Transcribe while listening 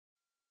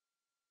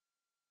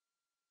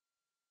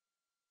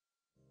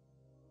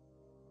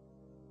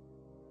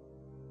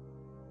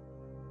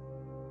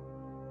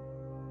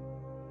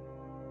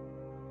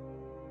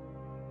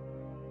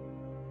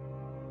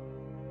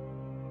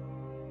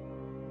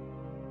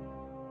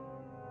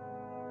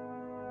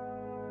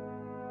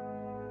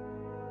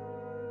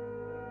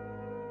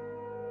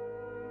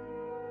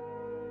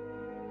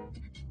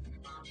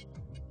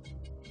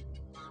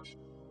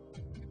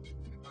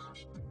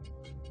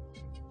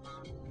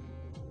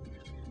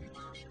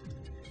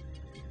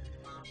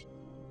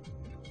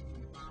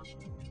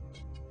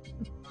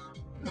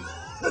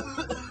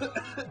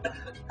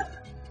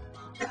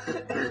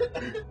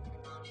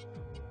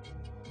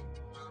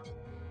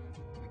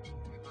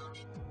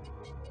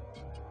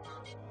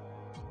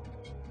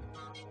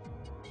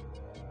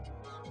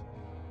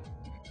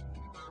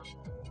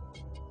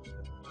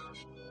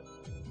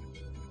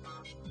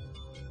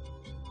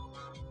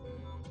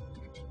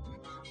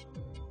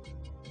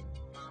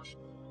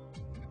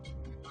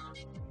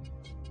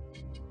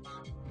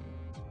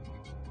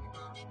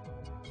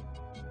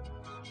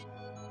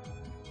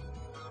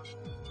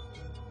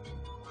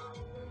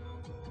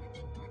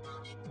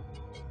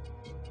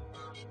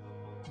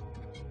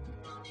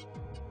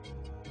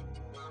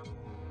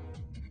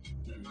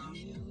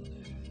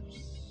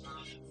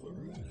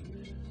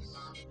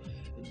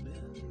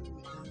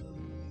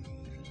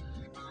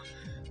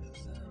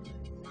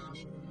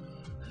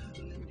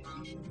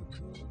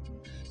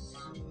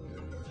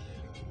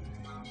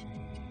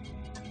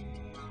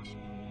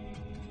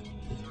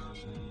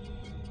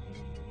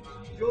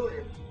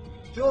Julian!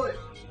 Julian!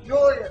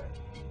 Julian!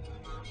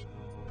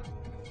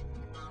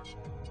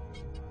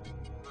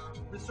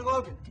 Mr.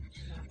 Logan!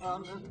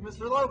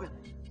 Mr. Logan!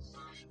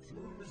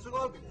 Mr.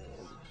 Logan!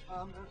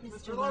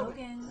 Mr.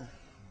 Logan!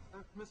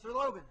 Mr.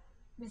 Logan!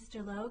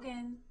 Mr.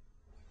 Logan!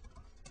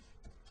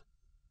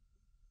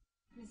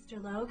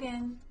 Mr.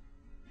 Logan!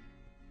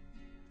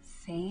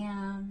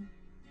 Sam!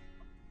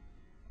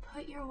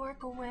 Put your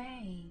work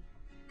away.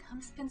 Come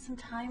spend some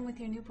time with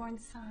your newborn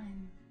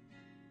son.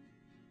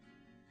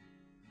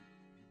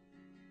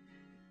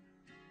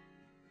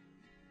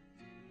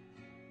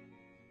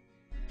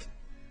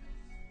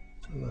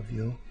 I love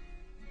you.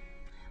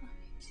 I love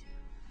you too.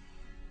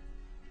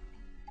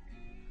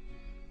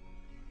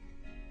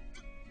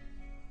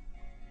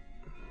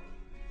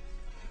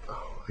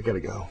 Oh, I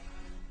gotta go.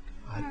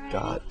 I've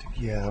got to.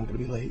 Yeah, I'm gonna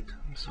be late.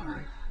 I'm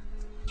sorry.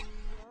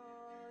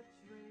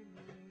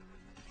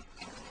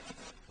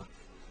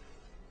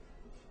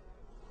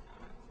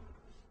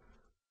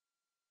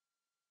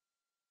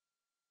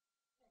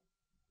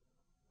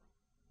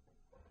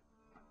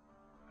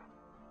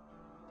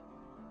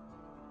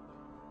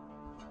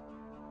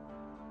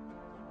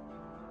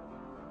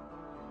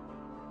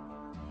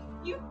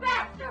 You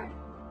bastard!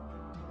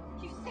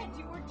 You said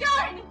you were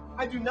done!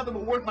 I do nothing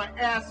but work my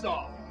ass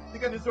off.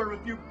 Think I deserve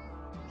a few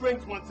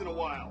drinks once in a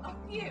while. A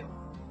few.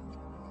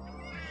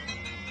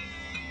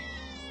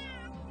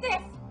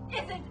 This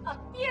isn't a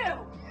few!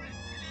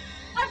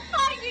 I'm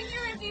finding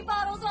your empty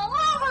bottles all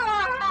over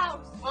our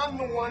house! I'm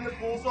the one that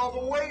pulls all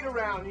the weight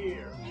around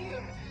here. You.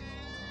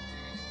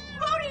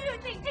 Who do you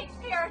think takes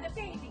care of the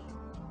baby?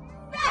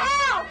 The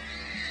house!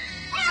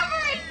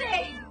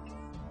 Everything!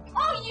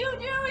 All you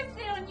do is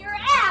sit on your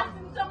ass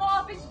in some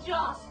office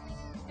job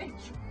and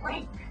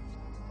drink.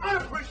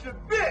 Unappreciative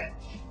bitch!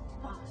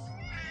 Boss,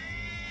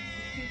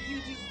 you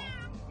do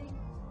everything.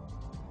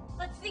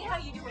 Let's see how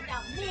you do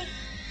without me.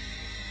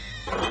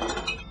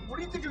 Where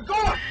do you think you're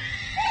going?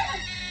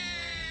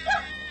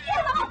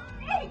 Get off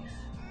me!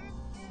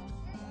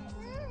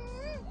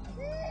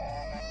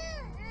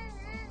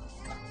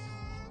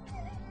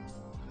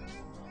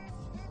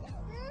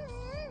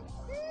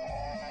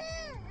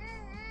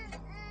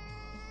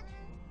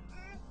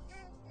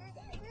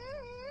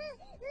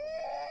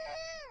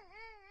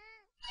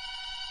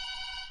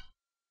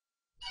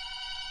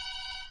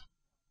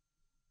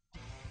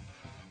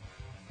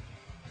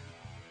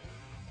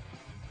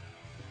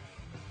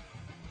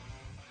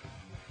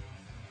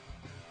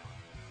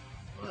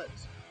 What?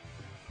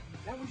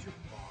 That was your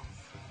boss.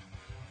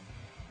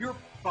 You're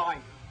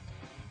fired.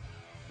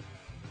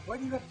 Why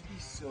do you have to be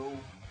so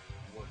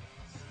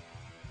worthless?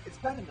 It's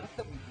bad enough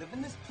that we live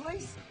in this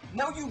place.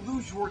 Now you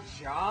lose your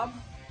job.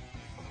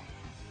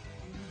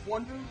 You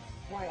wonder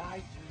why I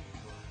do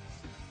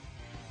drugs.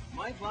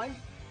 My life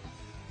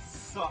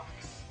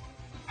sucks.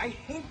 I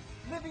hate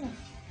living with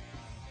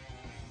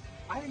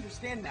you. I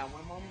understand now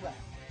why Mom left.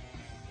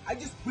 I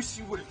just wish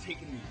you would have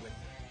taken me with her.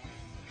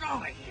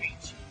 God, I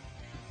hate you.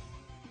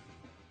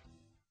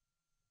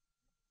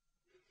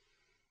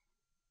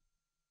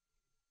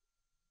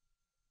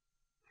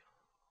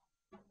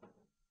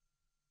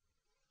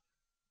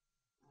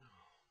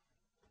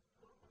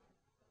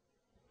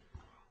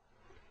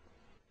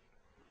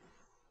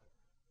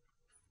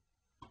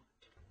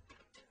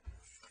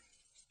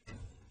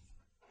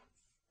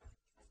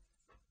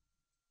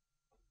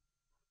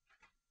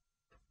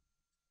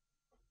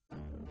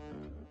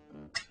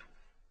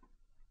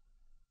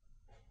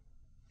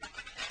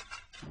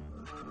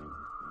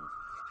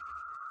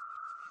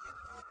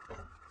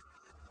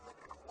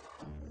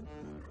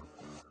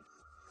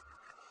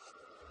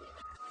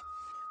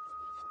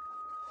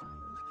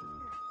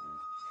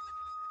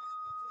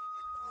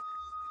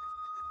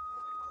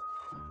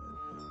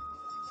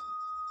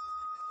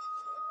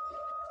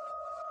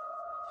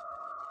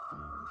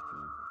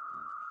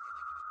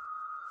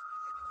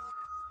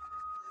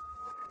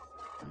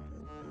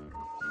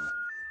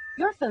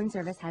 Your phone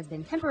service has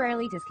been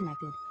temporarily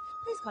disconnected.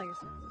 Please call your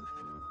service.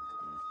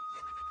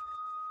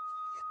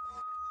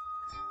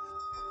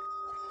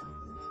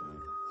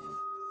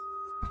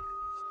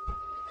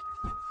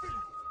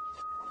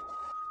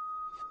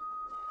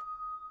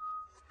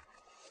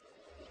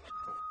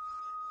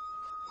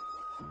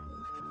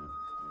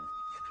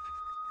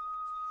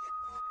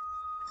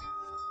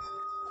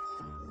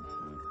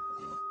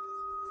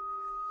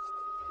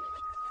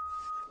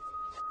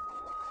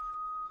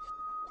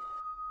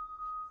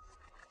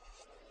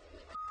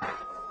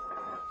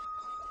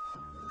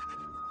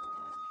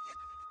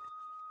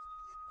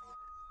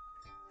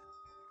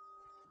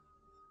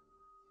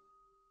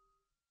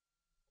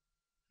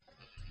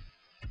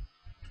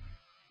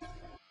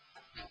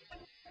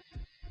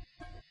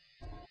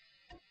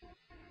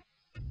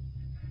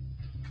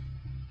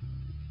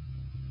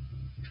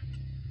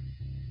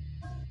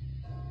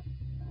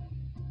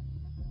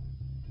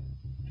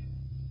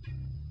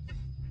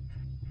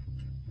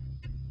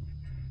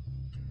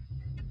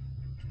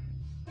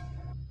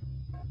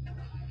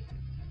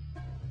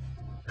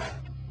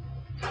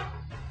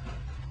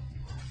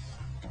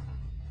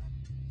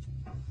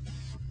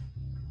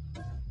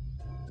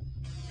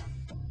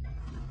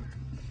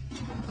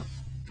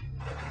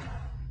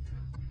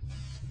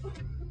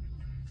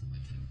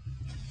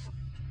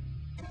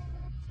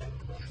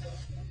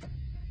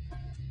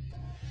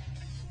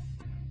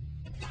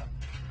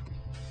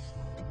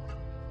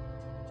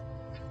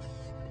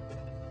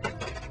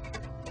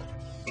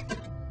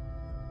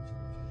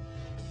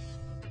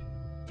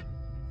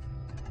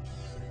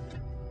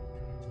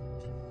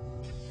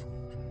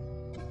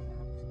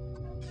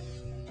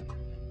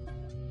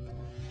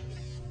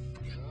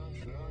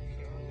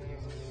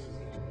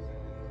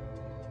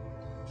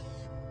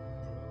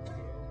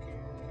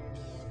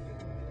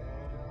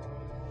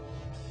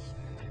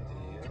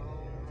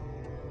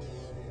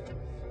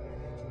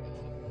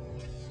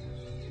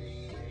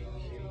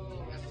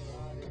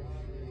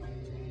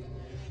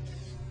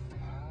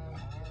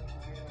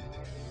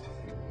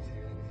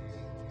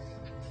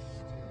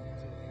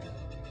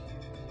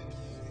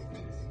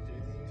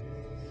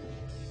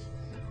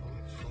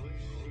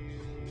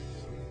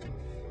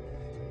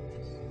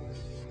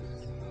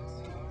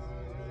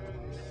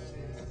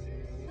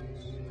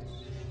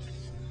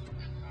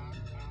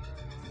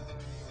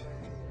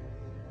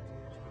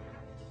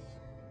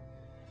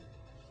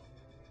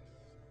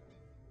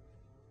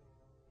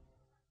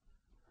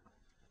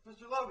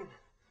 Mr. Logan.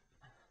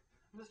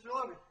 Mr.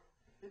 Logan.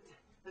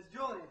 It's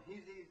Julian.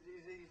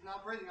 He's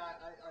not breathing. I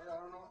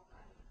don't know.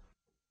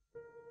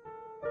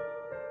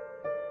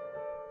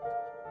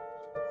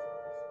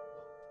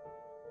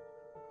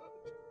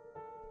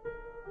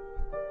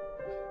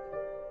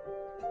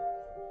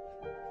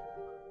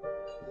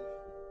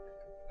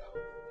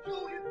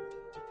 Julian.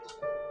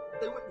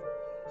 Stay with me.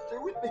 Stay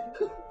with me.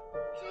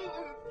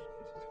 Julian.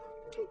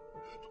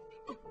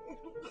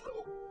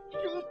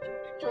 Julian.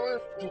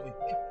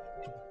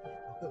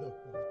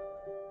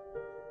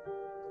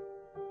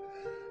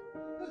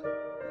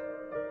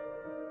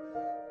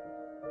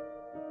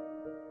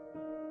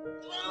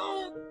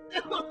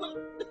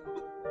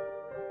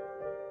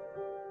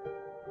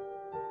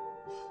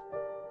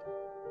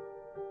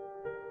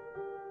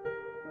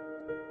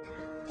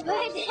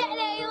 But Dad,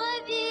 I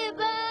love you,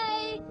 Bye.